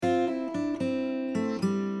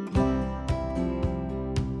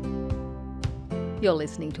You're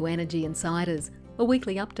listening to Energy Insiders, a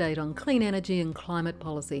weekly update on clean energy and climate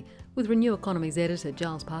policy with Renew Economy's editor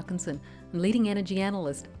Giles Parkinson and leading energy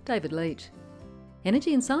analyst David Leach.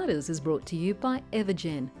 Energy Insiders is brought to you by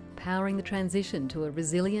Evergen, powering the transition to a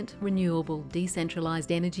resilient, renewable,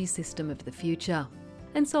 decentralised energy system of the future.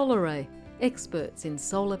 And SolarArray, experts in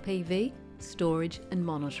solar PV, storage and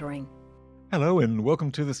monitoring. Hello and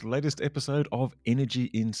welcome to this latest episode of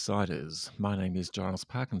Energy Insiders. My name is Giles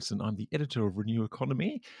Parkinson. I'm the editor of Renew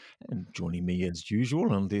Economy, and joining me as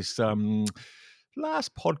usual on this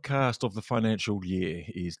last podcast of the financial year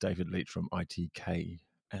is David Leach from ITK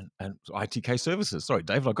and ITK Services. Sorry,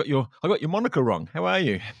 David, I got your moniker wrong. How are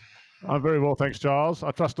you? I'm very well, thanks, Giles. I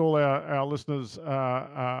trust all our listeners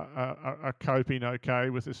are coping okay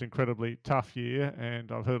with this incredibly tough year,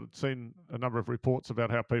 and I've seen a number of reports about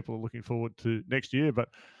how people are looking forward to next year. But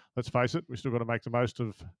let's face it, we've still got to make the most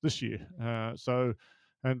of this year.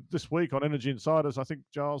 And this week on Energy Insiders, I think,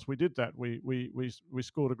 Giles, we did that. We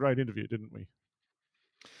scored a great interview, didn't we?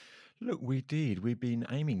 Look, we did. We've been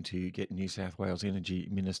aiming to get New South Wales Energy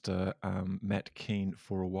Minister Matt Kean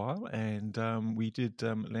for a while, and we did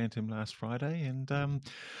land him last Friday. And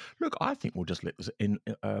look, I think we'll just let the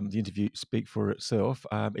interview speak for itself.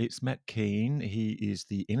 It's Matt Kean. He is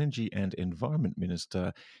the Energy and Environment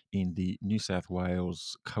Minister in the New South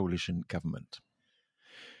Wales Coalition Government.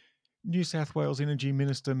 New South Wales Energy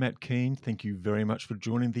Minister Matt Kean, thank you very much for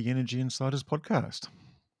joining the Energy Insiders podcast.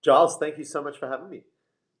 Giles, thank you so much for having me.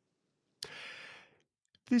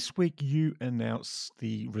 This week, you announced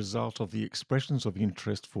the result of the expressions of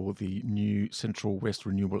interest for the new Central West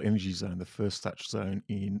Renewable Energy Zone, the first such zone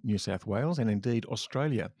in New South Wales and indeed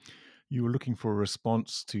Australia. You were looking for a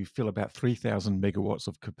response to fill about 3,000 megawatts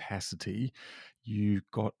of capacity. You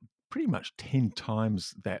got pretty much 10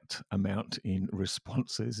 times that amount in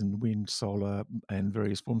responses in wind, solar, and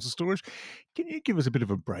various forms of storage. Can you give us a bit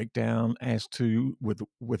of a breakdown as to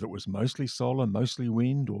whether it was mostly solar, mostly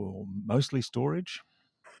wind, or mostly storage?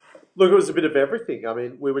 Look, it was a bit of everything. I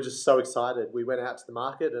mean, we were just so excited. We went out to the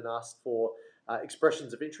market and asked for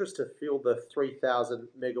expressions of interest to fill the 3,000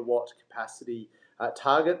 megawatt capacity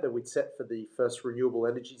target that we'd set for the first renewable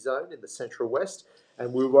energy zone in the Central West.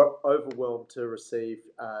 And we were overwhelmed to receive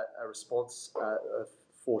a response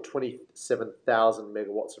for 27,000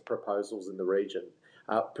 megawatts of proposals in the region.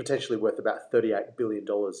 Potentially worth about $38 billion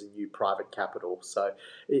in new private capital. So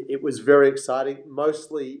it was very exciting.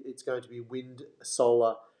 Mostly it's going to be wind,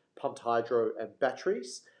 solar, pumped hydro and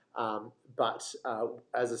batteries. But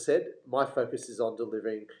as I said, my focus is on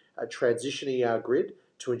delivering, transitioning our grid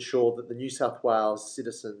to ensure that the New South Wales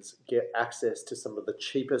citizens get access to some of the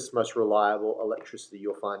cheapest, most reliable electricity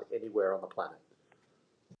you'll find anywhere on the planet.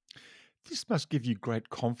 This must give you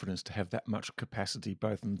great confidence to have that much capacity,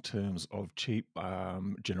 both in terms of cheap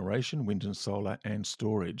generation, wind and solar, and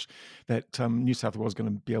storage, that New South Wales is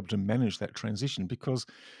going to be able to manage that transition, because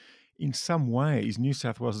in some ways, New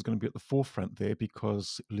South Wales is going to be at the forefront there,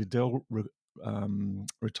 because Liddell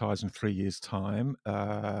retires in 3 years' time.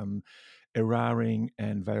 Eraring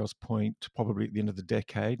and Vales Point probably at the end of the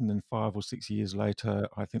decade, and then 5 or 6 years later,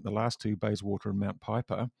 I think the last two, Bayswater and Mount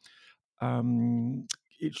Piper.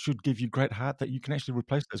 It should give you great heart that you can actually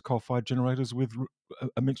replace those coal-fired generators with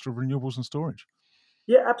a mixture of renewables and storage.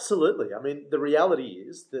 Yeah, absolutely. I mean, the reality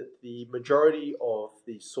is that the majority of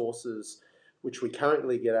the sources which we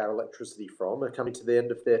currently get our electricity from are coming to the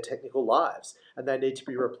end of their technical lives, and they need to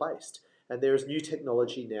be replaced. And there is new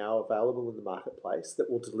technology now available in the marketplace that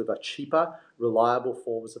will deliver cheaper, reliable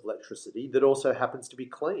forms of electricity that also happens to be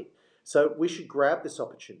clean. So we should grab this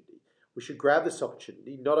opportunity. We should grab this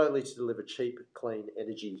opportunity not only to deliver cheap, clean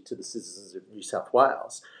energy to the citizens of New South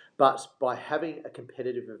Wales, but by having a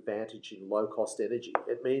competitive advantage in low-cost energy,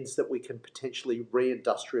 it means that we can potentially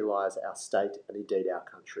re-industrialise our state and indeed our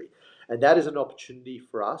country. And that is an opportunity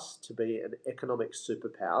for us to be an economic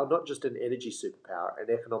superpower, not just an energy superpower,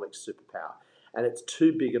 an economic superpower. And it's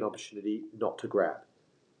too big an opportunity not to grab.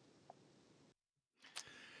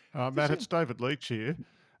 Matt, it's David Leach here.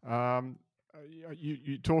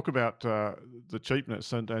 You talk about the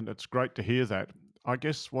cheapness, and it's great to hear that. I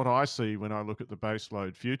guess what I see when I look at the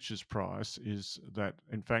baseload futures price is that,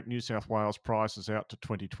 in fact, New South Wales prices out to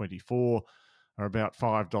 2024 are about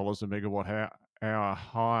 $5 a megawatt hour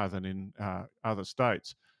higher than in other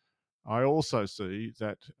states. I also see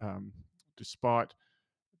that despite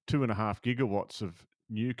 2.5 gigawatts of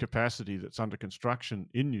new capacity that's under construction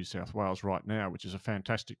in New South Wales right now, which is a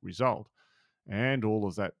fantastic result, and all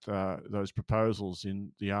of that, those proposals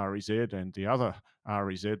in the REZ and the other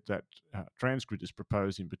REZ that Transgrid is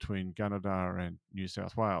proposing between Gunnedah and New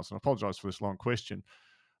South Wales. And I apologise for this long question,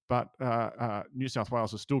 but New South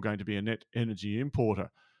Wales is still going to be a net energy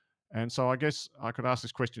importer. And so I guess I could ask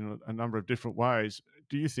this question a number of different ways.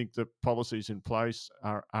 Do you think the policies in place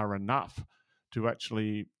are enough to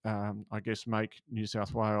actually, I guess, make New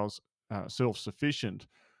South Wales self-sufficient?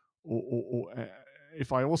 Or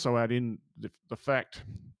if I also add in the fact,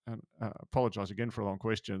 and apologise again for a long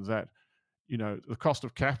question, that the cost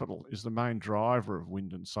of capital is the main driver of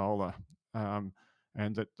wind and solar,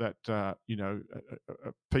 and that a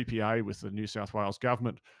PPA with the New South Wales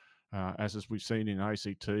government, as we've seen in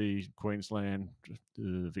ACT, Queensland,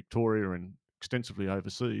 Victoria, and extensively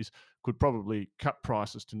overseas, could probably cut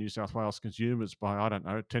prices to New South Wales consumers by, I don't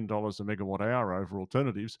know, $10 a megawatt hour over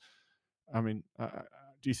alternatives. I mean,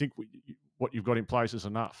 do you think what you've got in place is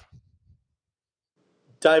enough?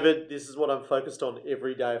 David, this is what I'm focused on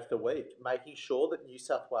every day of the week, making sure that New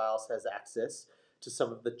South Wales has access to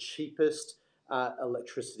some of the cheapest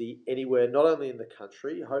electricity anywhere, not only in the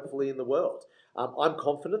country, hopefully in the world. I'm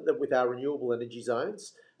confident that with our renewable energy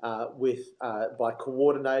zones, by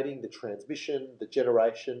coordinating the transmission, the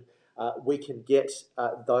generation, we can get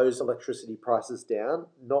those electricity prices down,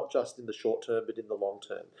 not just in the short term, but in the long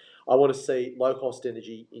term. I want to see low-cost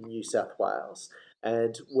energy in New South Wales.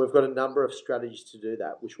 And we've got a number of strategies to do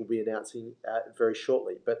that, which we'll be announcing very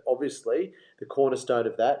shortly. But obviously, the cornerstone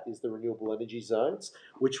of that is the renewable energy zones,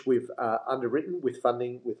 which we've underwritten with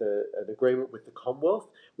funding with an agreement with the Commonwealth,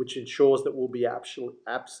 which ensures that we'll be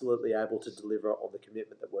absolutely able to deliver on the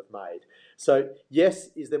commitment that we've made. So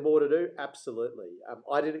yes, is there more to do? Absolutely.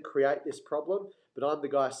 I didn't create this problem, but I'm the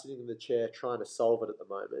guy sitting in the chair trying to solve it at the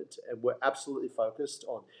moment. And we're absolutely focused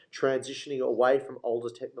on transitioning away from older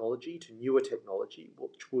technology to newer technology,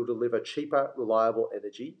 which will deliver cheaper, reliable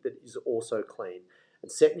energy that is also clean,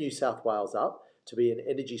 and set New South Wales up to be an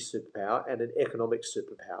energy superpower and an economic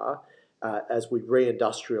superpower as we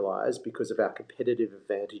reindustrialise because of our competitive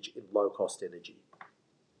advantage in low-cost energy.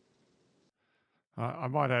 I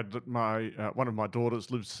might add that one of my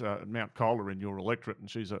daughters lives at Mount Colah in your electorate,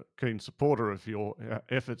 and she's a keen supporter of your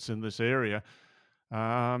efforts in this area.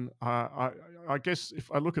 I guess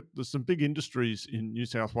if I look at, there's some big industries in New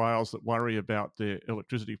South Wales that worry about their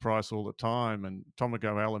electricity price all the time, and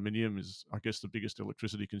Tomago Aluminium is, I guess, the biggest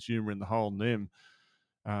electricity consumer in the whole NEM.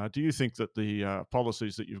 Do you think that the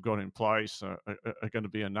policies that you've got in place are going to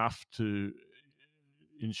be enough to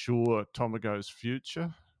ensure Tomago's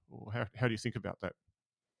future? Or how do you think about that?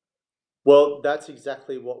 Well, that's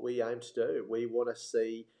exactly what we aim to do. We want to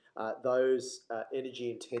see those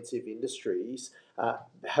energy-intensive industries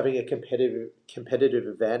having a competitive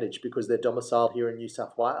advantage because they're domiciled here in New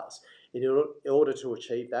South Wales. In order to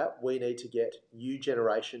achieve that, we need to get new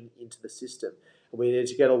generation into the system. And we need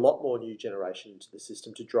to get a lot more new generation into the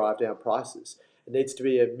system to drive down prices. It needs to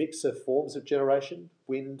be a mix of forms of generation: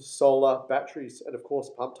 wind, solar, batteries, and of course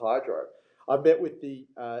pumped hydro. I've met with the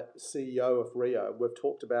CEO of Rio. We've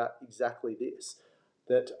talked about exactly this,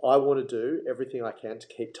 that I want to do everything I can to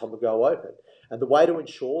keep Tomago open. And the way to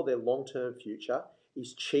ensure their long-term future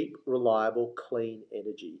is cheap, reliable, clean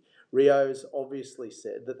energy. Rio's obviously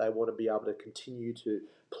said that they want to be able to continue to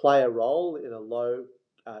play a role in a low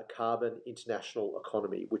carbon international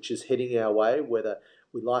economy, which is heading our way whether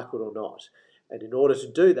we like it or not. And in order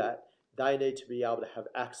to do that, they need to be able to have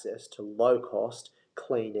access to low-cost,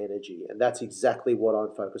 clean energy. And that's exactly what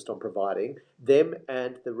I'm focused on providing them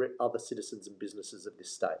and the other citizens and businesses of this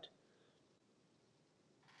state.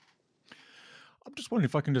 I'm just wondering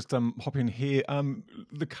if I can just hop in here.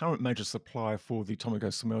 The current major supplier for the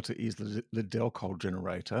Tomago smelter is the Liddell coal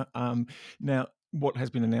generator. Now, what has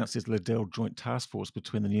been announced is the Liddell Joint Task Force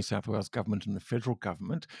between the New South Wales government and the federal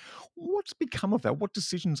government. What's become of that? What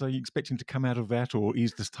decisions are you expecting to come out of that? Or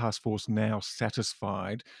is this task force now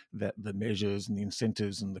satisfied that the measures and the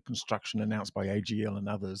incentives and the construction announced by AGL and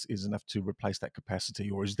others is enough to replace that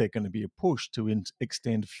capacity? Or is there going to be a push to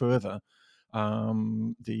extend further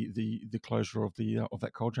the closure of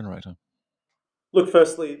that coal generator? Look,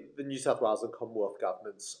 firstly, the New South Wales and Commonwealth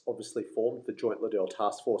governments obviously formed the Joint Liddell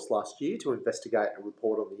Task Force last year to investigate and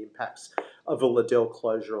report on the impacts of a Liddell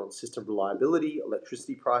closure on system reliability,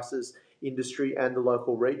 electricity prices, industry, and the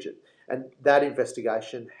local region. And that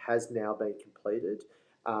investigation has now been completed.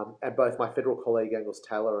 And both my federal colleague Angus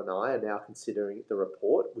Taylor and I are now considering the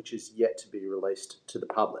report, which is yet to be released to the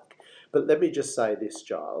public. But let me just say this,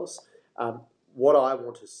 Giles. What I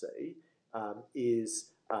want to see is,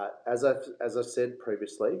 as I've said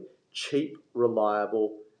previously, cheap,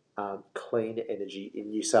 reliable, clean energy in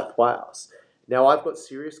New South Wales. Now, I've got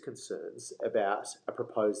serious concerns about a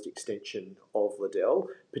proposed extension of Liddell,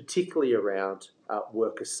 particularly around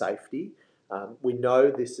worker safety. We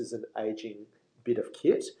know this is an ageing bit of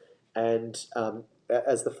kit, and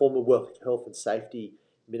as the former Health and Safety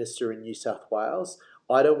Minister in New South Wales,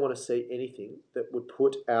 I don't want to see anything that would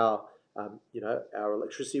put our our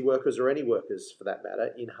electricity workers, or any workers for that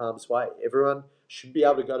matter, in harm's way. Everyone should be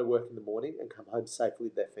able to go to work in the morning and come home safely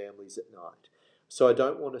with their families at night. So I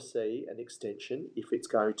don't want to see an extension if it's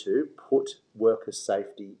going to put workers'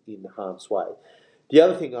 safety in harm's way. The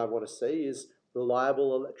other thing I want to see is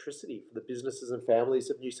reliable electricity for the businesses and families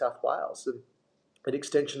of New South Wales. And an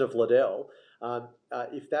extension of Liddell,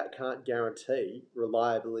 if that can't guarantee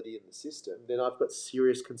reliability in the system, then I've got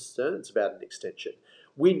serious concerns about an extension.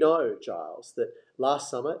 We know, Giles, that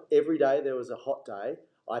last summer, every day there was a hot day,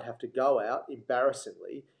 I'd have to go out,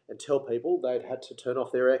 embarrassingly, and tell people they'd had to turn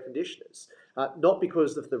off their air conditioners. Not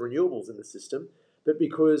because of the renewables in the system, but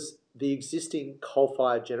because the existing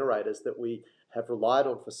coal-fired generators that we have relied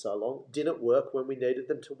on for so long didn't work when we needed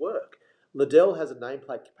them to work. Liddell has a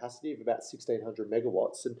nameplate capacity of about 1,600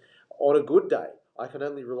 megawatts, and on a good day, I can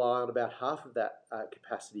only rely on about half of that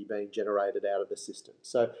capacity being generated out of the system.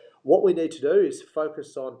 So what we need to do is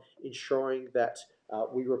focus on ensuring that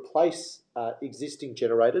we replace existing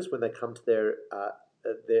generators when they come to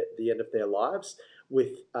the end of their lives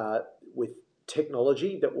with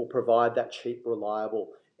technology that will provide that cheap, reliable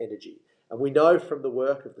energy. And we know from the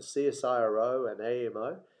work of the CSIRO and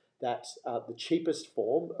AEMO that the cheapest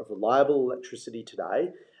form of reliable electricity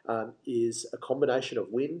today is a combination of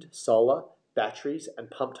wind, solar, batteries, and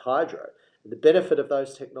pumped hydro. And the benefit of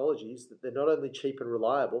those technologies is that they're not only cheap and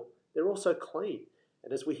reliable, they're also clean.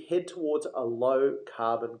 And as we head towards a low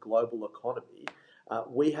carbon global economy,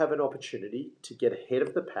 we have an opportunity to get ahead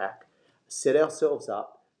of the pack, set ourselves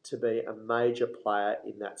up to be a major player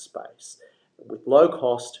in that space. With low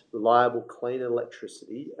cost, reliable, clean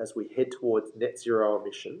electricity, as we head towards net zero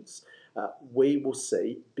emissions, we will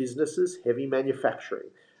see businesses, heavy manufacturing,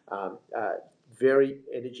 very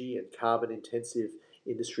energy and carbon intensive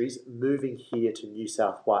industries moving here to New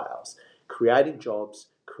South Wales, creating jobs,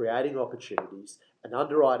 creating opportunities, and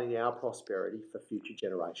underwriting our prosperity for future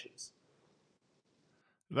generations.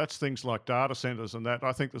 That's things like data centres and that.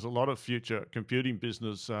 I think there's a lot of future computing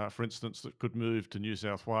business, for instance, that could move to New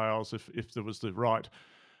South Wales if there was the right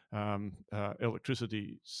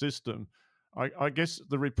electricity system. I guess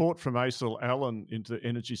the report from Aysel Allen into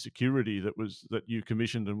energy security that you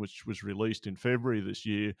commissioned and which was released in February this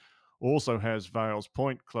year also has Vales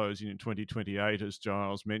Point closing in 2028, as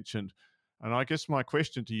Giles mentioned. And I guess my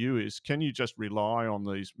question to you is, can you just rely on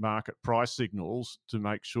these market price signals to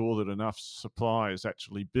make sure that enough supply is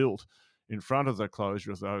actually built in front of the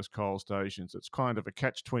closure of those coal stations? It's kind of a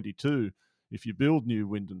catch-22. If you build new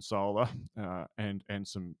wind and solar and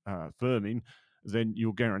some firming, then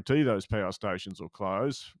you'll guarantee those power stations will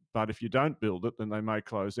close. But if you don't build it, then they may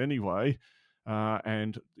close anyway.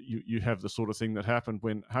 And you have the sort of thing that happened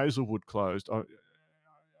when Hazelwood closed.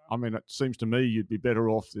 I mean, it seems to me you'd be better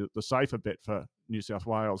off, the safer bet for New South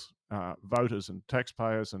Wales voters and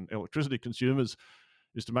taxpayers and electricity consumers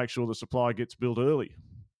is to make sure the supply gets built early.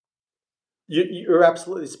 You're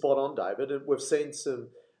absolutely spot on, David. And we've seen some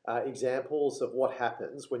examples of what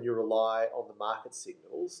happens when you rely on the market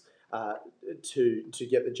signals to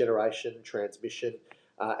get the generation, transmission,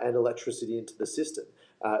 and electricity into the system.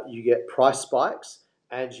 You get price spikes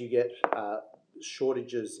and you get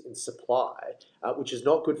shortages in supply, which is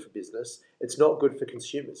not good for business. It's not good for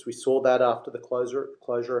consumers. We saw that after the closure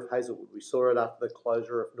of Hazelwood. We saw it after the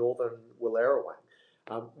closure of Northern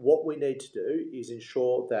Willawarring. What we need to do is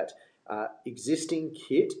ensure that existing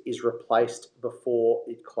kit is replaced before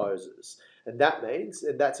it closes. And that means,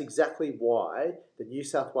 and that's exactly why the New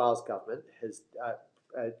South Wales government has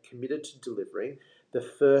committed to delivering the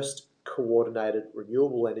first coordinated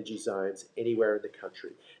renewable energy zones anywhere in the country.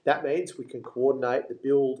 That means we can coordinate the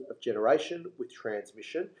build of generation with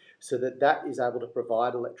transmission so that is able to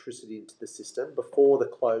provide electricity into the system before the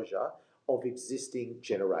closure of existing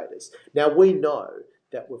generators. Now, we know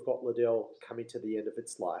that we've got Liddell coming to the end of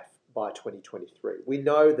its life by 2023. We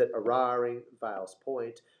know that Eraring, Vales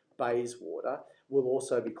Point, Bayswater will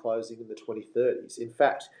also be closing in the 2030s. In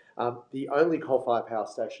fact, the only coal-fired power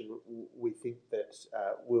station we think that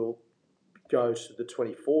will go to the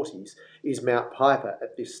 2040s is Mount Piper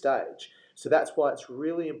at this stage. So that's why it's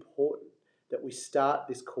really important that we start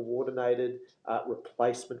this coordinated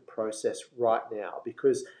replacement process right now,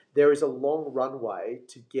 because there is a long runway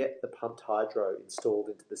to get the pumped hydro installed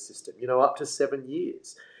into the system, up to 7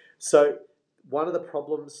 years. So one of the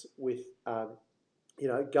problems with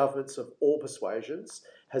governments of all persuasions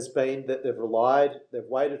has been that they've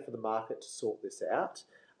waited for the market to sort this out,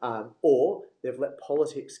 or they've let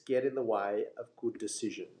politics get in the way of good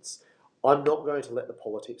decisions. I'm not going to let the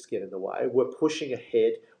politics get in the way. We're pushing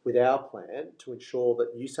ahead with our plan to ensure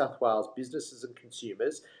that New South Wales businesses and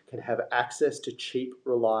consumers can have access to cheap,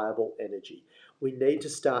 reliable energy. We need to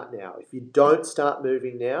start now. If you don't start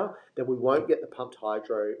moving now, then we won't get the pumped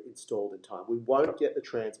hydro installed in time. We won't get the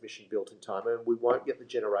transmission built in time, and we won't get the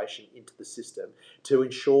generation into the system to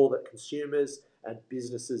ensure that consumers and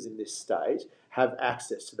businesses in this state have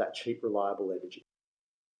access to that cheap, reliable energy.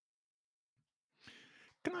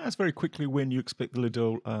 Can I ask very quickly when you expect the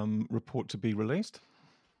Liddell report to be released?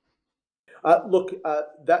 Look,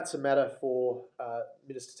 that's a matter for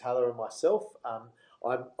Minister Taylor and myself.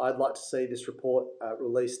 I'd like to see this report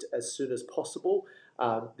released as soon as possible.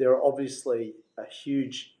 There are obviously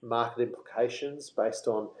huge market implications based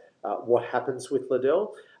on what happens with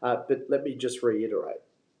Liddell, but let me just reiterate.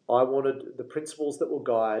 I wanted the principles that will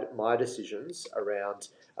guide my decisions around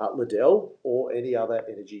Liddell or any other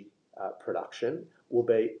energy production will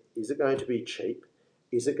be, is it going to be cheap?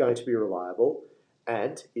 Is it going to be reliable?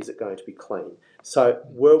 And is it going to be clean? So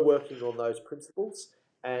we're working on those principles,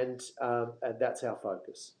 and that's our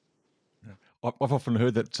focus. I've often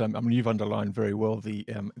heard that, you've underlined very well the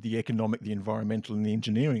economic, the environmental and the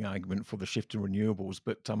engineering argument for the shift to renewables,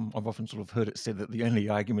 but I've often sort of heard it said that the only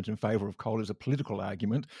argument in favour of coal is a political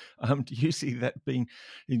argument. Do you see that being,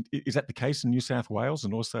 is that the case in New South Wales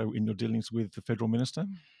and also in your dealings with the Federal Minister?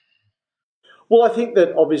 Well, I think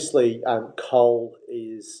that obviously coal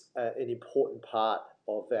is an important part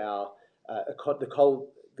of our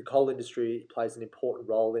the coal industry plays an important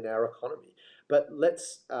role in our economy. But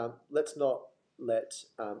let's not let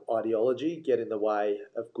ideology get in the way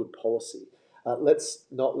of good policy. Let's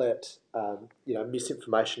not let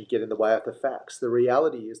misinformation get in the way of the facts. The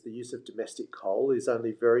reality is the use of domestic coal is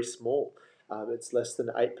only very small. It's less than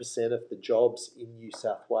 8% of the jobs in New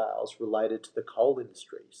South Wales related to the coal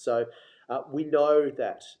industry. So we know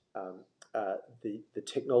that the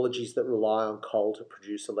technologies that rely on coal to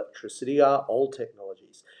produce electricity are old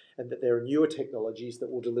technologies, and that there are newer technologies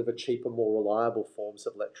that will deliver cheaper, more reliable forms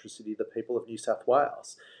of electricity to the people of New South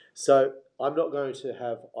Wales. So I'm not going to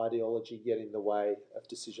have ideology get in the way of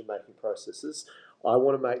decision-making processes. I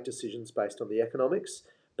want to make decisions based on the economics,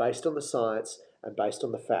 based on the science, and based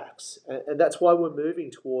on the facts. And that's why we're moving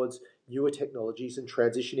towards newer technologies and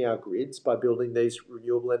transitioning our grids by building these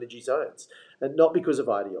renewable energy zones. And not because of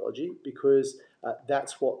ideology, because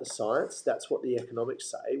that's what the science, that's what the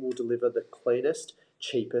economics say will deliver the cleanest,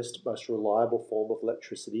 cheapest, most reliable form of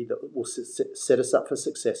electricity that will set us up for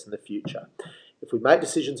success in the future. If we make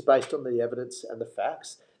decisions based on the evidence and the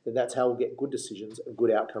facts, then that's how we'll get good decisions and good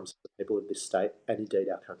outcomes for the people of this state and indeed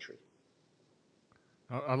our country.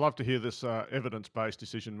 I love to hear this evidence-based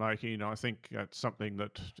decision-making. I think that's something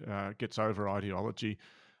that gets over ideology.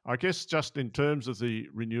 I guess just in terms of the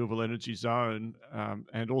renewable energy zone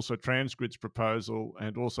and also Transgrid's proposal,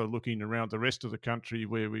 and also looking around the rest of the country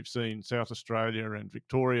where we've seen South Australia and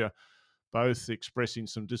Victoria both expressing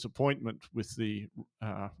some disappointment with the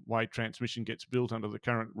way transmission gets built under the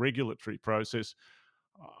current regulatory process.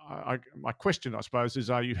 My question, I suppose, is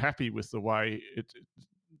are you happy with the way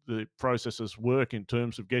the processes work in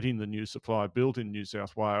terms of getting the new supply built in New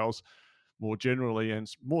South Wales more generally, and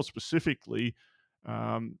more specifically,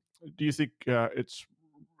 do you think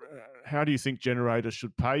how do you think generators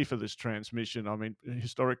should pay for this transmission? I mean,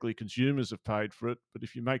 historically consumers have paid for it, but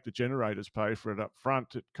if you make the generators pay for it up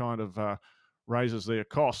front, it kind of raises their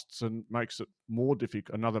costs and makes it more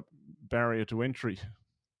difficult, another barrier to entry.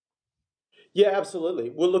 Yeah, absolutely.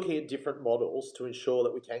 We're looking at different models to ensure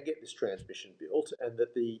that we can get this transmission built and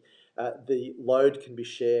that the load can be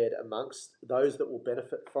shared amongst those that will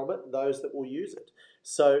benefit from it and those that will use it.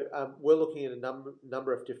 So we're looking at a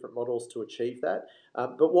number of different models to achieve that.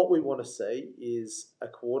 But what we want to see is a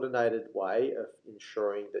coordinated way of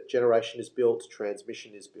ensuring that generation is built,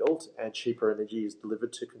 transmission is built, and cheaper energy is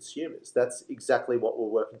delivered to consumers. That's exactly what we're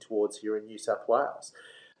working towards here in New South Wales.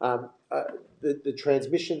 The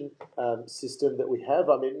transmission system that we have,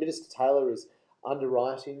 I mean, Minister Taylor is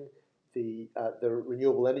underwriting the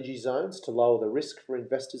renewable energy zones to lower the risk for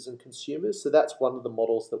investors and consumers. So that's one of the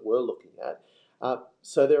models that we're looking at.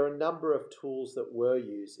 So there are a number of tools that we're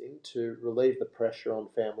using to relieve the pressure on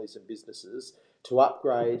families and businesses to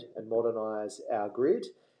upgrade and modernise our grid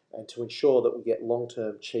and to ensure that we get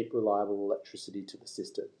long-term, cheap, reliable electricity to the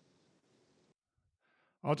system.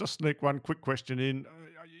 I'll just sneak one quick question in.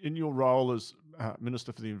 In your role as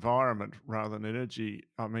Minister for the Environment rather than Energy,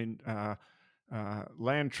 I mean,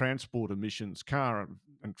 land transport emissions, car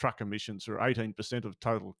and truck emissions are 18% of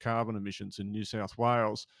total carbon emissions in New South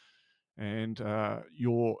Wales. And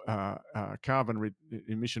your carbon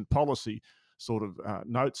emission policy sort of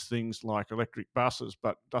notes things like electric buses,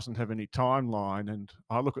 but doesn't have any timeline. And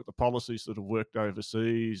I look at the policies that have worked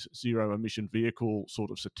overseas, zero emission vehicle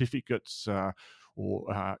sort of certificates,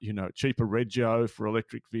 or cheaper rego for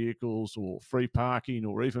electric vehicles, or free parking,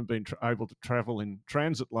 or even being able to travel in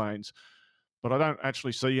transit lanes. But I don't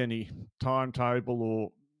actually see any timetable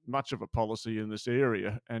or much of a policy in this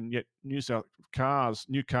area, and yet new car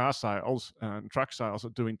sales and truck sales are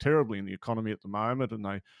doing terribly in the economy at the moment. And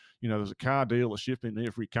there's a car dealership in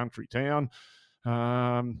every country town.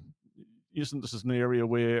 Isn't this an area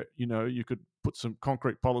where you could put some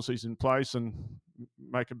concrete policies in place and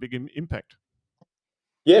make a big impact?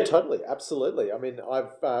 Yeah, totally, absolutely. I mean,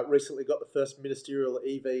 I've recently got the first ministerial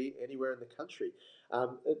EV anywhere in the country,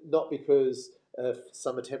 not because of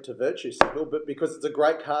some attempt to virtue signal, but because it's a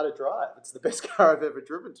great car to drive. It's the best car I've ever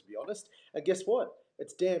driven, to be honest. And guess what?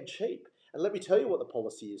 It's damn cheap. And let me tell you what the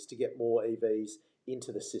policy is to get more EVs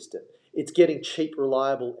into the system. It's getting cheap,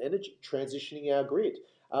 reliable energy, transitioning our grid.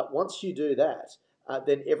 Once you do that,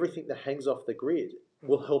 then everything that hangs off the grid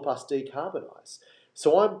will help us decarbonise.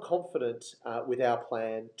 So I'm confident with our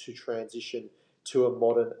plan to transition to a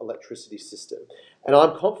modern electricity system. And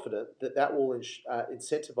I'm confident that that will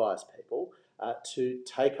incentivise people to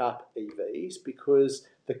take up EVs, because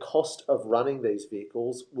the cost of running these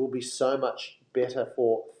vehicles will be so much better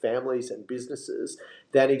for families and businesses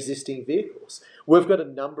than existing vehicles. We've got a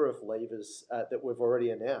number of levers that we've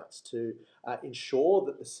already announced to ensure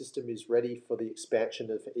that the system is ready for the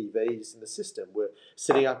expansion of EVs in the system. We're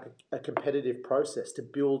setting up a competitive process to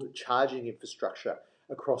build charging infrastructure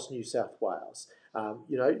across New South Wales.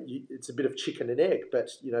 It's a bit of chicken and egg, but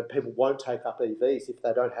people won't take up EVs if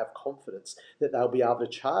they don't have confidence that they'll be able to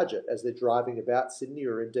charge it as they're driving about Sydney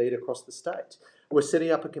or indeed across the state. We're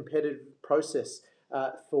setting up a competitive process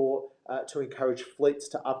to encourage fleets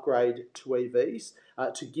to upgrade to EVs,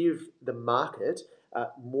 to give the market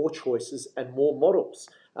more choices and more models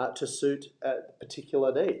to suit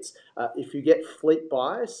particular needs. If you get fleet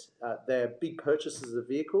buys, they're big purchases of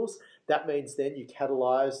vehicles. That means then you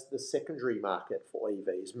catalyse the secondary market for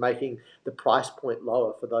EVs, making the price point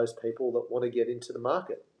lower for those people that want to get into the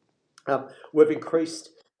market. We've increased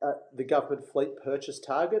the government fleet purchase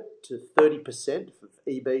target to 30% for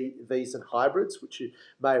EVs and hybrids, which you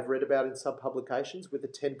may have read about in some publications, with a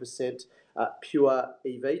 10% pure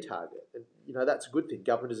EV target. And, that's a good thing.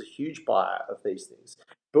 Government is a huge buyer of these things.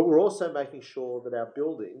 But we're also making sure that our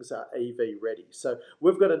buildings are EV ready. So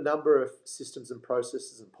we've got a number of systems and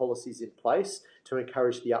processes and policies in place to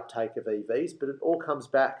encourage the uptake of EVs, but it all comes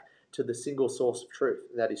back to the single source of truth,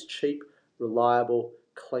 and that is cheap, reliable,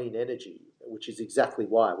 clean energy, which is exactly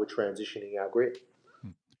why we're transitioning our grid.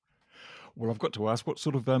 Well, I've got to ask, what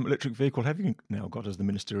sort of electric vehicle have you now got as the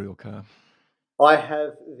ministerial car? I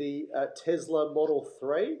have the Tesla Model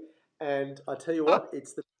 3, and I tell you what,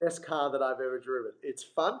 it's the best car that I've ever driven. It's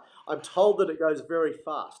fun. I'm told that it goes very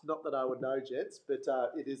fast. Not that I would know, gents, but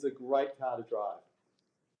it is a great car to drive.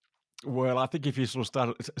 Well, I think if you sort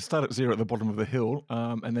of start at zero at the bottom of the hill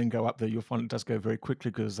and then go up there, you'll find it does go very quickly,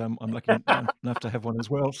 because I'm lucky enough to have one as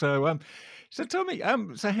well. So tell me,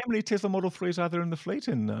 so how many Tesla Model 3s are there in the fleet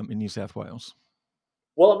in New South Wales?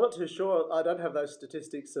 Well, I'm not too sure. I don't have those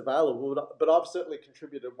statistics available, but I've certainly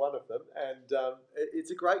contributed one of them, and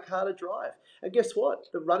it's a great car to drive. And guess what?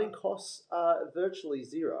 The running costs are virtually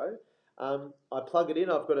zero. I plug it in.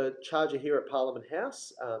 I've got a charger here at Parliament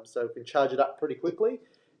House, so we can charge it up pretty quickly.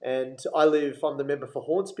 And I'm the member for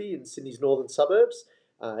Hornsby in Sydney's northern suburbs.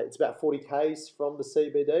 It's about 40 k's from the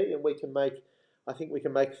CBD, and I think we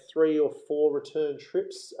can make 3 or 4 return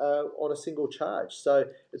trips on a single charge. So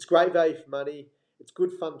it's great value for money. It's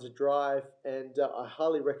good fun to drive, and I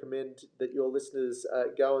highly recommend that your listeners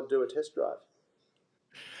go and do a test drive.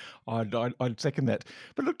 I'd second that.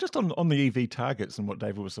 But look, just on the EV targets and what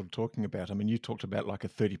David was sort of talking about, I mean, you talked about like a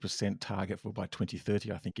 30% target for by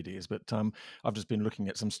 2030, I think it is. But I've just been looking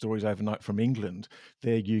at some stories overnight from England.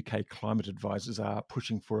 Their UK climate advisors are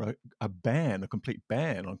pushing for a complete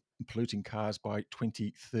ban on polluting cars by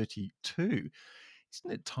 2032.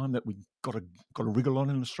 Isn't it time that we got a wriggle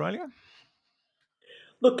on in Australia?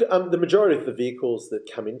 Look, the majority of the vehicles that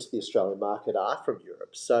come into the Australian market are from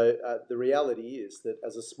Europe. So the reality is that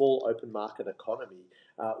as a small open market economy,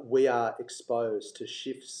 we are exposed to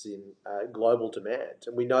shifts in global demand.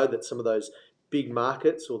 And we know that some of those big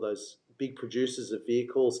markets or those big producers of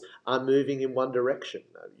vehicles are moving in one direction,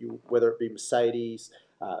 whether it be Mercedes,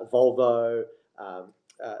 Volvo,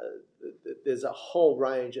 there's a whole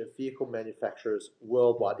range of vehicle manufacturers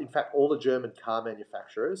worldwide. In fact, all the German car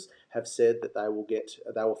manufacturers have said that they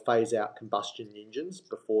will phase out combustion engines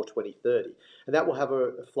before 2030, and that will have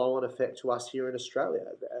a flow-on effect to us here in Australia.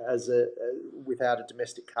 Without a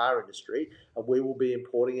domestic car industry, we will be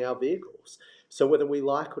importing our vehicles. So whether we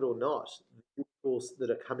like it or not, vehicles that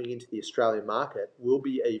are coming into the Australian market will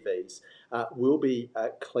be EVs, will be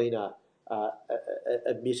cleaner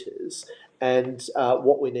emitters, and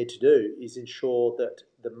what we need to do is ensure that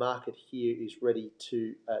the market here is ready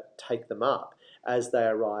to take them up as they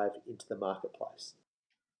arrive into the marketplace.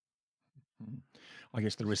 I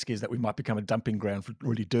guess the risk is that we might become a dumping ground for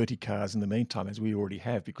really dirty cars in the meantime, as we already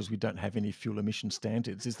have, because we don't have any fuel emission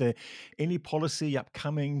standards. Is there any policy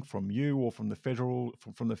upcoming from you or from the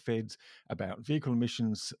from the feds about vehicle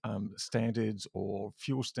emissions standards or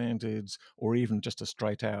fuel standards, or even just a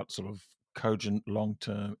straight out sort of cogent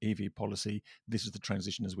long-term EV policy? This is the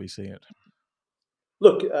transition as we see it.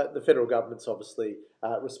 Look, the federal government's obviously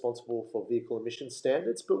responsible for vehicle emission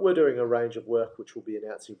standards, but we're doing a range of work which we'll be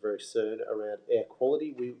announcing very soon around air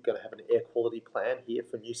quality. We're going to have an air quality plan here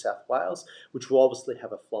for New South Wales, which will obviously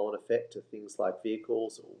have a flow-on effect to things like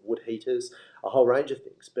vehicles or wood heaters, a whole range of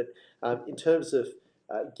things. But in terms of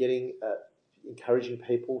encouraging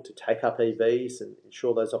people to take up EVs and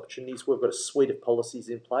ensure those opportunities, we've got a suite of policies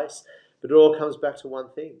in place. But it all comes back to one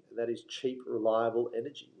thing, and that is cheap, reliable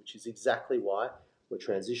energy, which is exactly why we're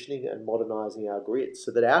transitioning and modernising our grids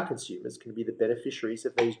so that our consumers can be the beneficiaries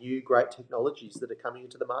of these new great technologies that are coming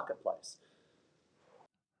into the marketplace.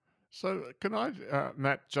 So can I,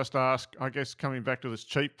 Matt, just ask, I guess coming back to this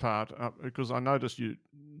cheap part, because I noticed you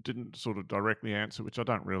didn't sort of directly answer, which I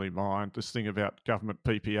don't really mind, this thing about government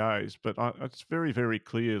PPAs, but it's very, very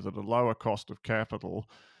clear that a lower cost of capital,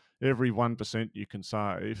 every 1% you can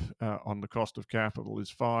save on the cost of capital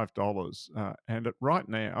is $5. And right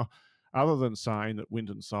now, other than saying that wind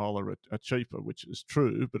and solar are cheaper, which is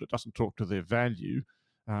true, but it doesn't talk to their value,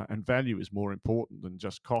 and value is more important than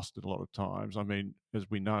just cost at a lot of times. I mean,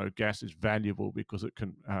 as we know, gas is valuable because it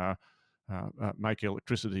can make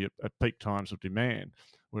electricity at peak times of demand,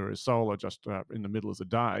 whereas solar just in the middle of the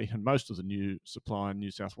day, and most of the new supply in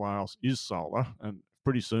New South Wales is solar, and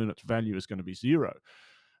pretty soon its value is going to be zero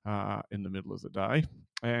in the middle of the day,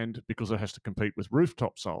 and because it has to compete with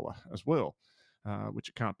rooftop solar as well. Which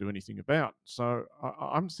it can't do anything about. So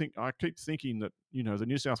I keep thinking that, you know, the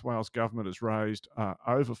New South Wales government has raised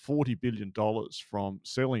over $40 billion from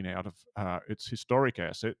selling out of its historic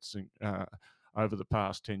assets over the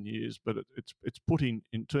past 10 years, but it's putting,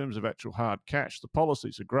 in terms of actual hard cash, the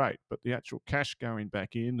policies are great, but the actual cash going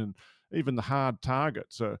back in and even the hard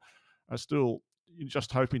targets are still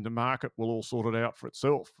just hoping the market will all sort it out for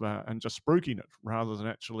itself and just spruiking it rather than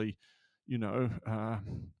actually, you know,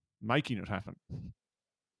 making it happen.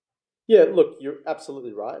 Yeah, look, you're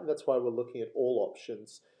absolutely right. And that's why we're looking at all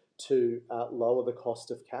options to lower the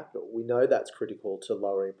cost of capital. We know that's critical to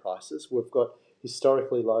lowering prices. We've got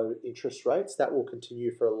historically low interest rates. That will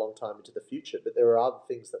continue for a long time into the future. But there are other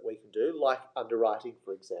things that we can do, like underwriting,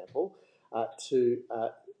 for example, as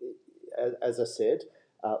I said,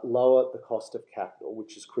 lower the cost of capital,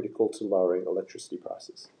 which is critical to lowering electricity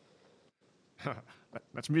prices.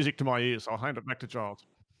 That's music to my ears. I'll hand it back to Giles.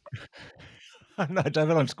 No,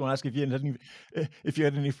 David, I'm just going to ask if you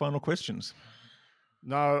had any final questions.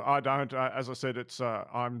 No, I don't. As I said, it's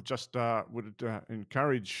I'm just would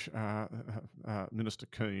encourage Minister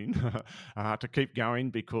Keane to keep going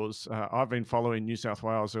because I've been following New South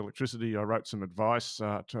Wales electricity. I wrote some advice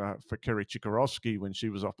for Kerry Chikarovsky when she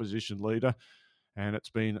was opposition leader, and it's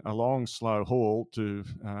been a long, slow haul to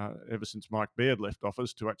ever since Mike Baird left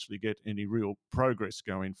office to actually get any real progress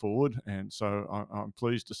going forward. And so I'm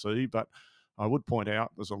pleased to see, but I would point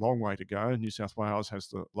out there's a long way to go. New South Wales has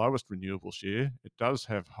the lowest renewable share. It does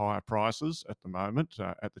have higher prices at the moment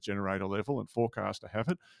at the generator level and forecast to have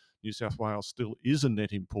it. New South Wales still is a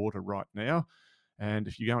net importer right now. And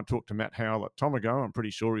if you go and talk to Matt Howell at Tomago, I'm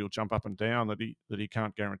pretty sure he'll jump up and down that he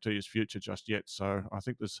can't guarantee his future just yet. So I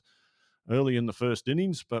think there's early in the first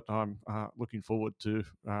innings, but I'm looking forward to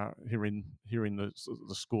hearing the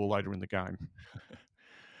score later in the game.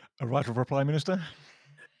 A right of reply, Minister?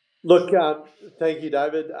 Look, thank you,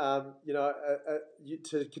 David. To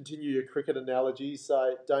continue your cricket analogies,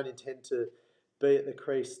 I don't intend to be at the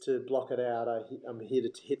crease to block it out. I'm here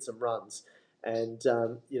to hit some runs. And,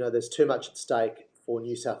 there's too much at stake for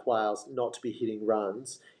New South Wales not to be hitting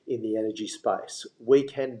runs in the energy space. We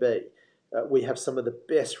can be. We have some of the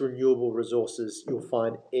best renewable resources you'll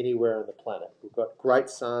find anywhere on the planet. We've got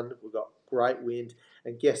great sun, we've got great wind,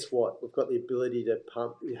 and guess what? We've got the ability to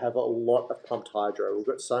have a lot of pumped hydro. We've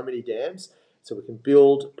got so many dams, So we can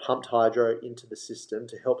build pumped hydro into the system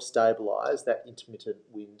to help stabilise that intermittent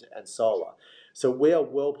wind and solar. So we are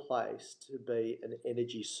well placed to be an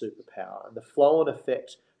energy superpower. And the flow-on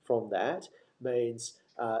effect from that means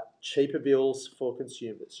cheaper bills for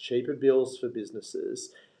consumers, cheaper bills for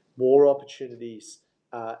businesses, more opportunities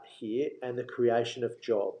here, and the creation of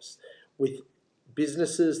jobs. With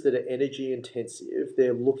businesses that are energy intensive,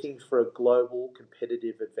 they're looking for a global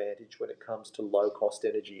competitive advantage when it comes to low cost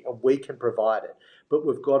energy, and we can provide it. But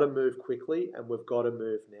we've got to move quickly, and we've got to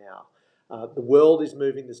move now. The world is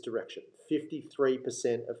moving this direction.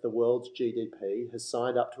 53% of the world's GDP has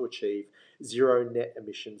signed up to achieve zero net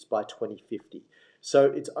emissions by 2050. So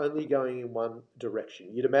it's only going in one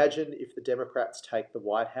direction. You'd imagine if the Democrats take the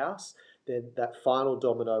White House, then that final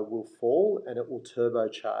domino will fall and it will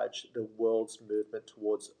turbocharge the world's movement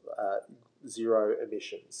towards zero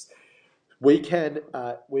emissions. We've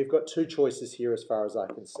got two choices here as far as I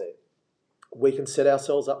can see. We can set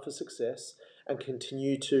ourselves up for success and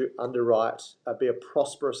continue to underwrite, be a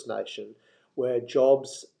prosperous nation where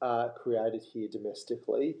jobs are created here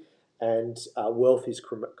domestically and wealth is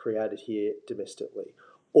created here domestically.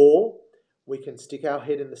 Or we can stick our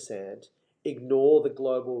head in the sand, ignore the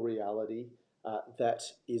global reality that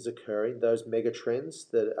is occurring, those megatrends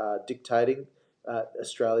that are dictating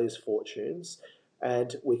Australia's fortunes,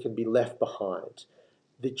 and we can be left behind.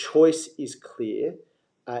 The choice is clear.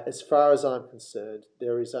 As far as I'm concerned,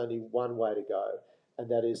 there is only one way to go, and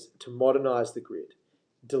that is to modernise the grid,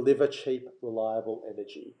 deliver cheap, reliable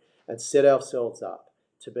energy, and set ourselves up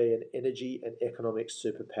to be an energy and economic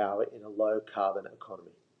superpower in a low-carbon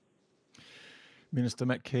economy. Minister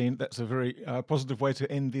Matt Kean, that's a very positive way to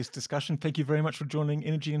end this discussion. Thank you very much for joining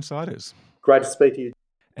Energy Insiders. Great to speak to you.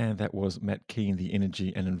 And that was Matt Kean, the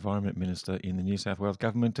Energy and Environment Minister in the New South Wales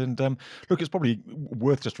Government. And look, it's probably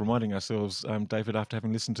worth just reminding ourselves, David, after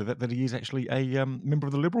having listened to that he is actually a member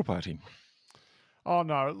of the Liberal Party. Oh,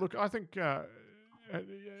 no. Look, I think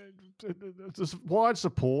there's wide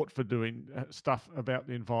support for doing stuff about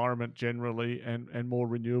the environment generally and more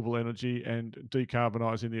renewable energy and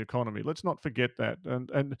decarbonising the economy. Let's not forget that.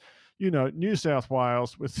 And New South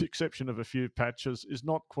Wales, with the exception of a few patches, is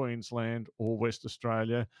not Queensland or West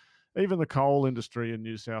Australia. Even the coal industry in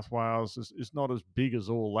New South Wales is not as big as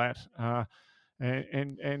all that.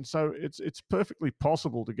 And so it's perfectly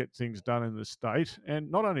possible to get things done in the state. And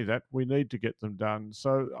not only that, we need to get them done.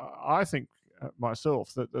 So I think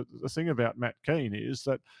myself that the thing about Matt Kean is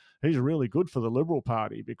that he's really good for the Liberal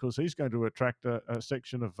Party because he's going to attract a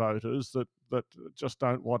section of voters that just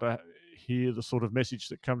don't want to hear the sort of message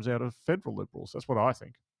that comes out of federal Liberals. That's what I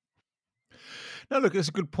think. No, look, it's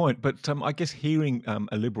a good point, but I guess hearing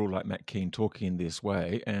a Liberal like Matt Kean talking in this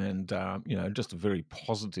way and, just a very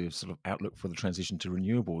positive sort of outlook for the transition to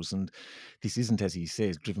renewables, and this isn't, as he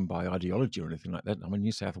says, driven by ideology or anything like that. I mean,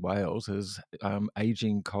 New South Wales has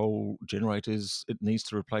ageing coal generators it needs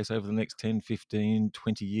to replace over the next 10, 15,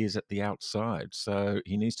 20 years at the outside. So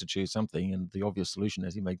he needs to choose something, and the obvious solution,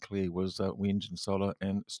 as he made clear, was wind and solar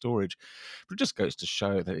and storage. But it just goes to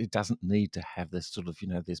show that it doesn't need to have this sort of,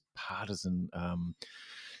 this partisan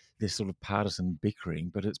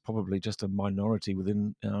bickering, but it's probably just a minority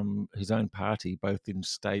within his own party, both in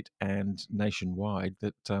state and nationwide,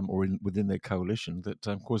 that within their coalition, that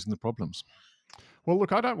causing the problems. Well,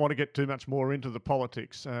 look, I don't want to get too much more into the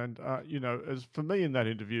politics, and as for me in that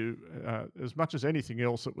interview, as much as anything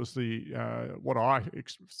else, it was the what I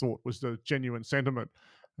thought was the genuine sentiment,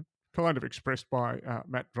 kind of expressed by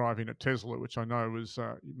Matt driving a Tesla, which I know was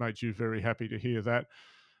made you very happy to hear that.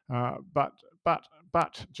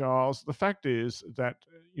 But Giles, the fact is that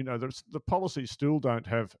the policies still don't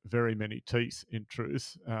have very many teeth. In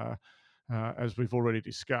truth, as we've already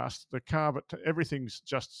discussed, the carbon everything's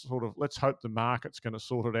just sort of let's hope the market's going to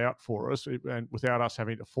sort it out for us, and without us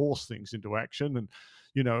having to force things into action. And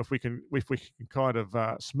if we can kind of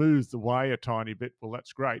smooth the way a tiny bit, well,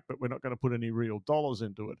 that's great. But we're not going to put any real dollars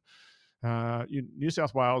into it. New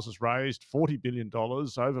South Wales has raised $40 billion, over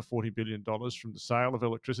 $40 billion from the sale of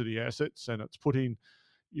electricity assets, and it's putting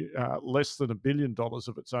less than $1 billion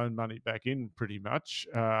of its own money back in pretty much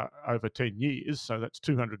over 10 years. So that's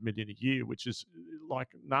 $200 million a year, which is like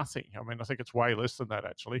nothing. I mean, I think it's way less than that,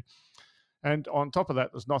 actually. And on top of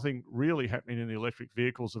that, there's nothing really happening in the electric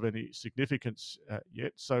vehicles of any significance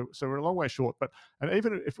yet. So we're a long way short. And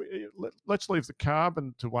even if let's leave the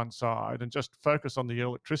carbon to one side and just focus on the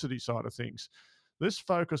electricity side of things, this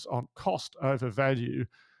focus on cost over value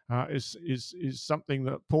is something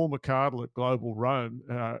that Paul McCardle at Global Rome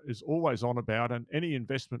is always on about, and any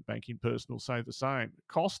investment banking person will say the same.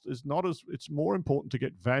 Cost is not it's more important to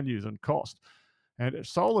get value than cost. And if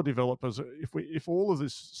solar developers, if all of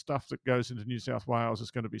this stuff that goes into New South Wales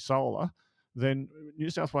is going to be solar, then New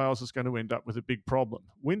South Wales is going to end up with a big problem.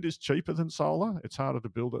 Wind is cheaper than solar. It's harder to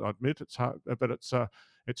build it, I admit. It's hard, but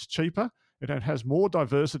it's cheaper. It has more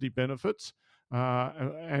diversity benefits,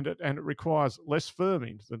 and it requires less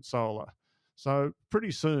firming than solar. So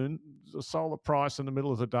pretty soon, the solar price in the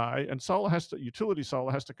middle of the day, and utility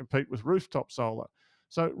solar has to compete with rooftop solar.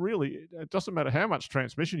 So really, it doesn't matter how much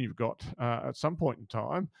transmission you've got at some point in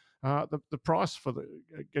time. The price for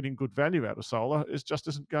getting good value out of solar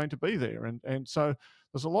isn't going to be there, and so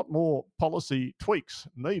there's a lot more policy tweaks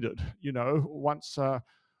needed. Once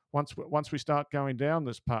we start going down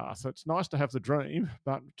this path, it's nice to have the dream,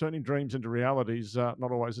 but turning dreams into reality is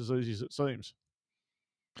not always as easy as it seems.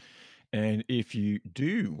 And if you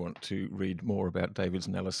do want to read more about David's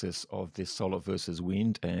analysis of this solar versus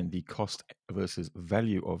wind and the cost versus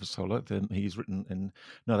value of solar, then he's written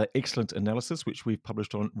another excellent analysis, which we've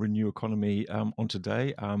published on Renew Economy on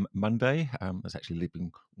today, Monday. It's actually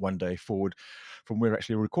leaping one day forward from where we're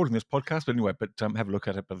actually recording this podcast. But anyway, have a look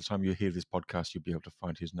at it. By the time you hear this podcast, you'll be able to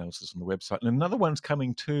find his analysis on the website. And another one's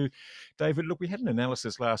coming too, David. Look, we had an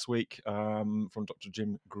analysis last week from Dr.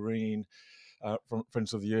 Jim Green, from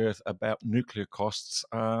Friends of the Earth, about nuclear costs,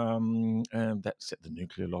 and that set the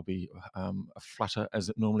nuclear lobby aflutter, as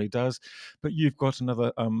it normally does. But you've got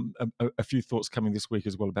another a few thoughts coming this week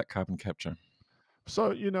as well about carbon capture.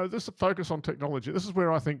 So, this focus on technology, this is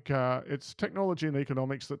where I think it's technology and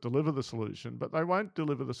economics that deliver the solution, but they won't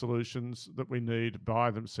deliver the solutions that we need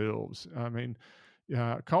by themselves. I mean,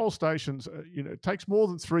 coal stations, it takes more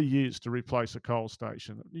than 3 years to replace a coal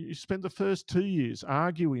station. You spend the first 2 years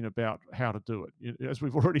arguing about how to do it, as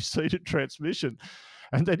we've already seen in transmission.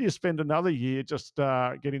 And then you spend another year just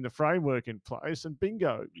getting the framework in place, and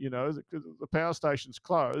bingo, the power station's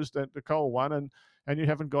closed at the coal one, and you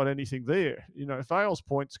haven't got anything there. Vales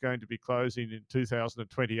Point's going to be closing in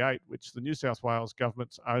 2028, which the New South Wales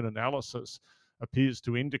government's own analysis appears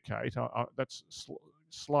to indicate. That's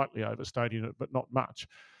slightly overstating it, but not much.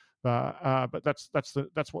 But that's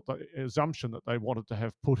what the assumption that they wanted to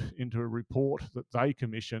have put into a report that they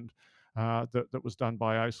commissioned, that was done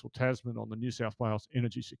by ACIL Tasman on the New South Wales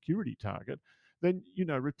energy security target. Then,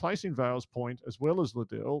 replacing Vales Point as well as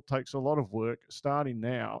Liddell takes a lot of work starting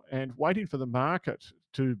now, and waiting for the market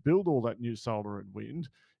to build all that new solar and wind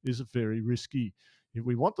is very risky. If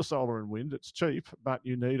we want the solar and wind, it's cheap, but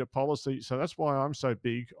you need a policy. So that's why I'm so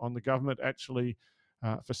big on the government actually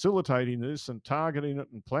facilitating this and targeting it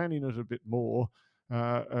and planning it a bit more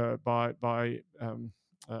by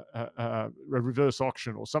a reverse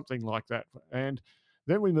auction or something like that. And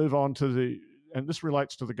then we move on to and this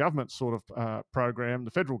relates to the government sort of program, the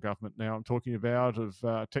federal government now I'm talking about,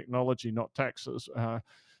 of technology, not taxes.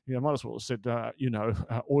 Might as well have said,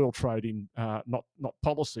 oil trading, not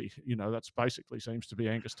policy. That's basically seems to be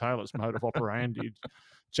Angus Taylor's mode of operandi,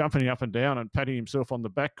 jumping up and down and patting himself on the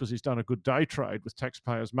back because he's done a good day trade with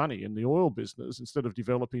taxpayers' money in the oil business, instead of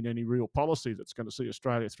developing any real policy that's going to see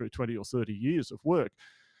Australia through 20 or 30 years of work.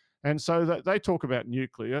 And so they talk about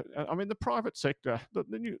nuclear. I mean, the private sector,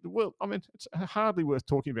 it's hardly worth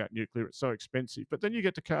talking about nuclear. It's so expensive. But then you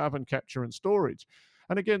get to carbon capture and storage.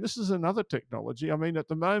 And again, this is another technology. I mean, at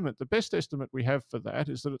the moment, the best estimate we have for that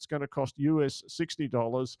is that it's going to cost US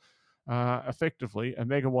 $60 effectively a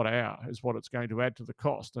megawatt hour is what it's going to add to the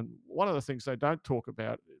cost. And one of the things they don't talk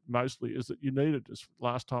about mostly is that you need it, as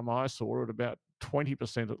last time I saw it, about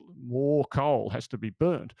 20% more coal has to be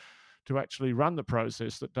burnt to actually run the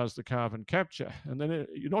process that does the carbon capture. And then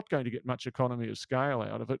you're not going to get much economy of scale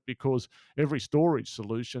out of it, because every storage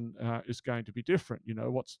solution is going to be different.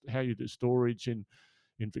 How you do storage in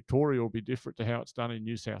Victoria will be different to how it's done in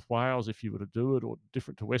New South Wales if you were to do it, or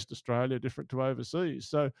different to West Australia, different to overseas.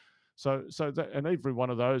 So that, and every one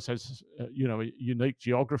of those has a unique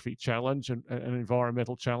geography challenge and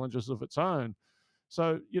environmental challenges of its own.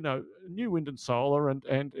 So, new wind and solar, and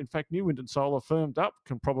in fact, new wind and solar firmed up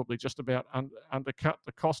can probably just about undercut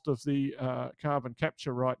the cost of the carbon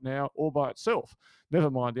capture right now all by itself, never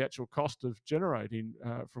mind the actual cost of generating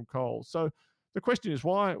from coal. So the question is,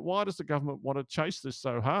 why does the government want to chase this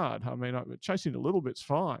so hard? I mean, chasing a little bit's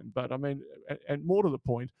fine, but I mean, and more to the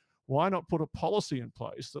point, why not put a policy in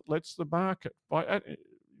place that lets the market,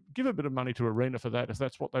 give a bit of money to ARENA for that if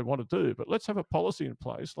that's what they want to do, but let's have a policy in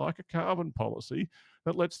place, like a carbon policy,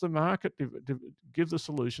 that lets the market give the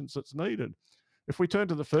solutions that's needed. If we turn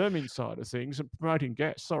to the firming side of things and promoting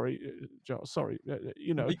gas, Joel,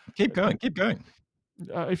 Keep going.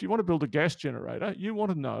 If you want to build a gas generator, you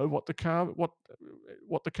want to know what the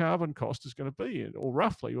carbon cost is going to be or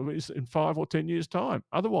roughly in 5 or 10 years' time.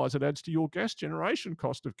 Otherwise, it adds to your gas generation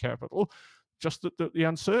cost of capital just the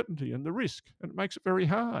uncertainty and the risk, and it makes it very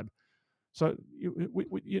hard. So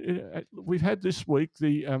we've had this week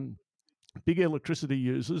the big electricity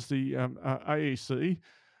users, the AEC,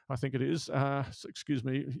 I think it is. Excuse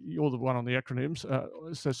me, you're the one on the acronyms.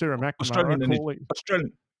 So Sarah McNamara Australian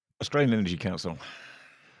Energy, Australian Energy Council.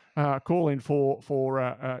 calling for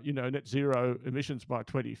net zero emissions by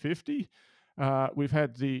 2050. We've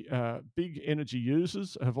had the big energy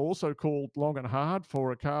users have also called long and hard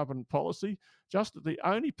for a carbon policy. Just the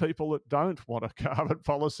only people that don't want a carbon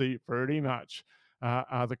policy pretty much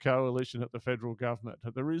are the coalition at the federal government.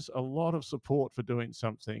 There is a lot of support for doing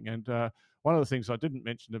something. And one of the things I didn't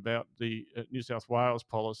mention about the New South Wales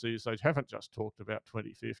policy is they haven't just talked about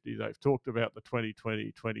 2050, they've talked about the 2020,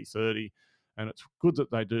 2030. And it's good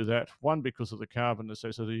that they do that, one, because of the carbon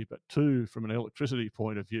necessity, but two, from an electricity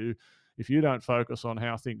point of view, if you don't focus on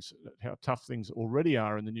how tough things already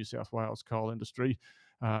are in the New South Wales coal industry,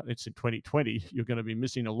 it's in 2020, you're going to be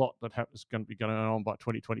missing a lot that is going to be going on by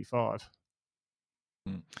 2025.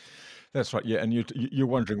 That's right, yeah, and you're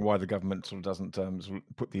wondering why the government sort of doesn't sort of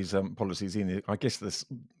put these policies in. I guess the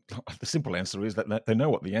simple answer is that they know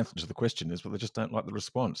what the answer to the question is, but they just don't like the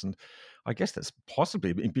response. And I guess that's possibly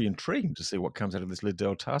it'd be intriguing to see what comes out of this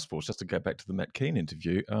Liddell task force. Just to go back to the Matt Keane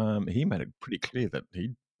interview, he made it pretty clear that he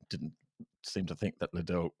didn't seem to think that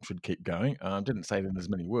Liddell should keep going. Didn't say it in as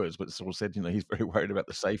many words, but sort of said, he's very worried about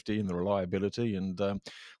the safety and the reliability, and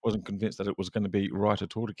wasn't convinced that it was going to be right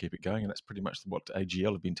at all to keep it going. And that's pretty much what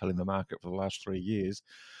AGL have been telling the market for the last 3 years.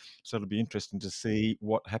 So it'll be interesting to see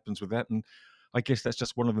what happens with that. And I guess that's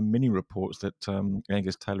just one of the many reports that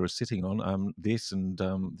Angus Taylor is sitting on. This and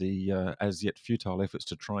the as yet futile efforts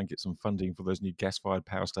to try and get some funding for those new gas-fired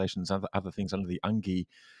power stations, other things under the UNGI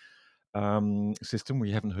system.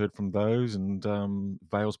 We haven't heard from those, and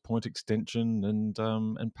Vales Point extension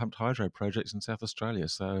and pumped hydro projects in South Australia.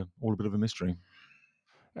 So all a bit of a mystery.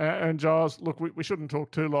 And Giles, look, we shouldn't talk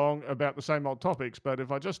too long about the same old topics, but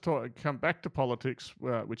if I just come back to politics,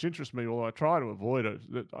 which interests me, although I try to avoid it,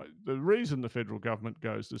 the reason the federal government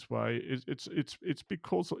goes this way is it's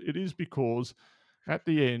because at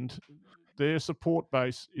the end their support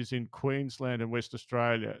base is in Queensland and West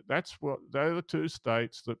Australia. They're the two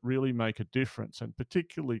states that really make a difference, and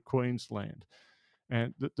particularly Queensland.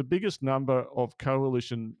 And the biggest number of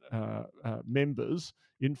coalition members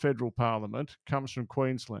in federal parliament comes from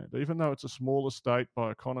Queensland. Even though it's a smaller state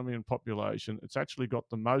by economy and population, it's actually got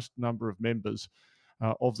the most number of members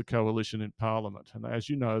of the coalition in parliament. And as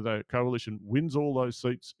you know, the coalition wins all those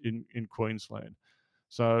seats in Queensland.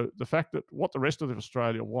 So the fact that what the rest of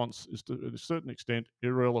Australia wants is, to a certain extent,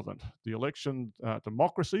 irrelevant. The election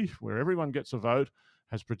democracy, where everyone gets a vote,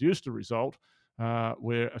 has produced a result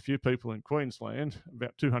where a few people in Queensland,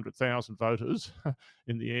 about 200,000 voters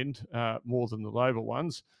in the end, more than the Labor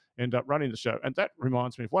ones, end up running the show. And that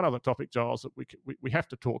reminds me of one other topic, Giles, that we have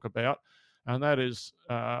to talk about, and that is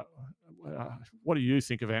what do you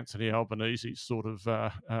think of Anthony Albanese's sort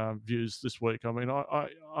of views this week? I mean,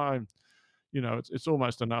 I'm it's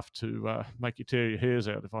almost enough to make you tear your hairs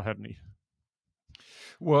out if I had any.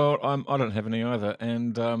 Well, I don't have any either,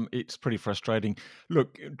 and it's pretty frustrating.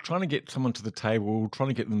 Look, trying to get someone to the table, trying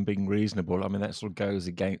to get them being reasonable, I mean, that sort of goes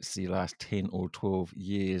against the last 10 or 12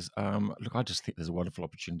 years. Look, I just think there's a wonderful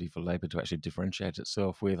opportunity for Labor to actually differentiate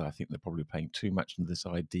itself with. I think they're probably paying too much into this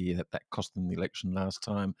idea that cost them the election last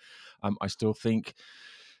time. I still think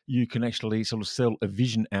you can actually sort of sell a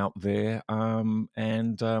vision out there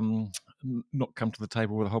and not come to the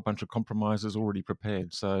table with a whole bunch of compromises already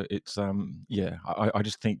prepared. So it's, I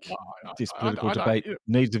just think this political debate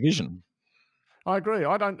needs a vision. I agree.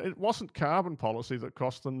 It wasn't carbon policy that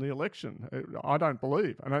cost them the election. I don't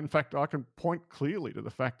believe. And in fact, I can point clearly to the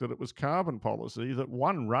fact that it was carbon policy that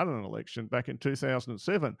won an election back in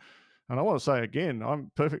 2007. And I want to say again,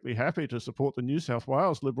 I'm perfectly happy to support the New South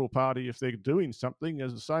Wales Liberal Party if they're doing something,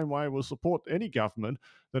 as the same way we'll support any government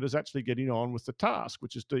that is actually getting on with the task,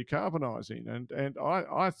 which is decarbonising. And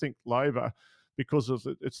I think Labor, because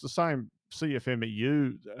it's the same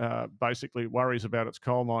CFMEU basically worries about its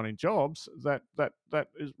coal mining jobs, that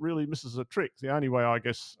really misses a trick. The only way, I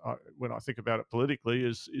guess, when I think about it politically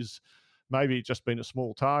is maybe just been a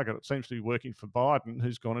small target. It seems to be working for Biden,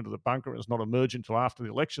 who's gone into the bunker and has not emerged until after the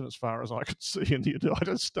election, as far as I could see in the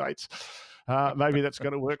United States. Maybe that's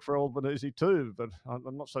going to work for Albanese too, but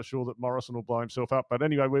I'm not so sure that Morrison will blow himself up. But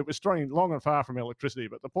anyway, we're straying long and far from electricity.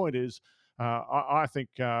 But the point is, I think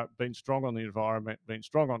being strong on the environment, being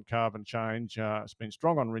strong on carbon change, being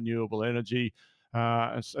strong on renewable energy,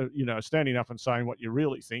 and so, standing up and saying what you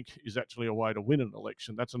really think is actually a way to win an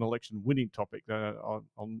election. That's an election winning topic.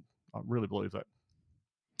 I really believe that.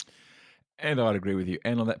 And I'd agree with you.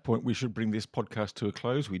 And on that point, we should bring this podcast to a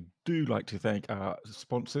close. We do like to thank our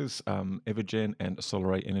sponsors, Evergen and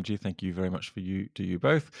SolarAy Energy. Thank you very much to you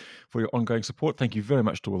both for your ongoing support. Thank you very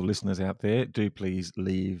much to all the listeners out there. Do please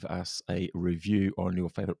leave us a review on your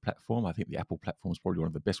favourite platform. I think the Apple platform is probably one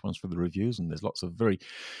of the best ones for the reviews, and there's lots of very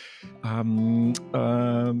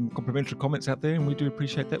complimentary comments out there, and we do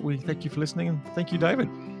appreciate that. We thank you for listening, and thank you, David.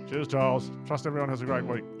 Cheers, Giles. Trust everyone has a great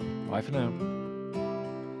week. Bye for now.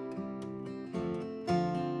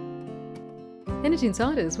 Energy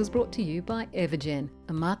Insiders was brought to you by Evergen,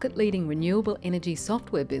 a market-leading renewable energy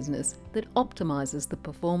software business that optimises the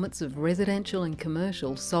performance of residential and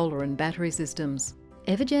commercial solar and battery systems.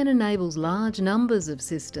 Evergen enables large numbers of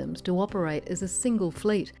systems to operate as a single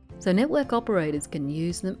fleet, so network operators can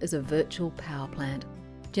use them as a virtual power plant,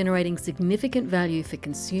 generating significant value for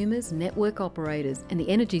consumers, network operators, and the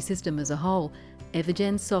energy system as a whole.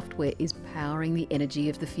 Evergen software is powering the energy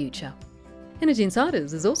of the future. Energy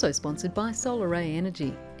Insiders is also sponsored by SolarAy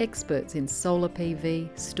Energy, experts in solar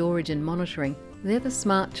PV, storage and monitoring. They're the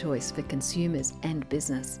smart choice for consumers and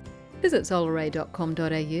business. Visit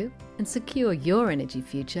solaray.com.au and secure your energy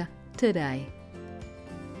future today.